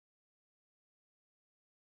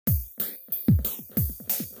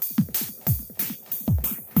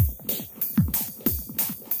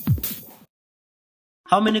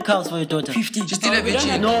How many cows for your daughter? 50. She's still a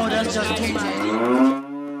virgin. No, that's just too much.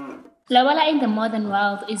 Lobola in the modern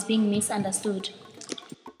world is being misunderstood.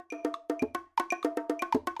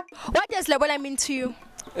 What does Lobola mean to you?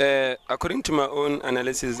 According to my own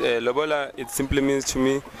analysis, Lobola, it simply means to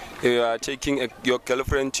me you are taking your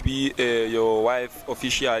girlfriend to be your wife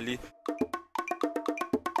officially.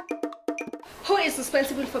 Who is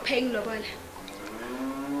responsible for paying Lobola?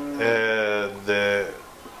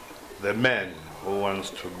 The man who wants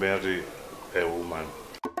to marry a woman.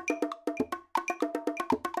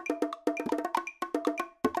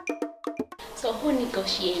 So who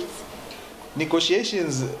negotiates?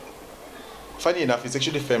 Negotiations, funny enough, it's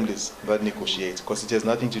actually families that negotiate because it has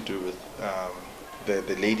nothing to do with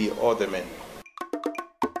the lady or the man.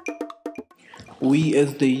 We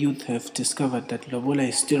as the youth have discovered that Lobola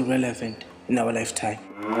is still relevant in our lifetime.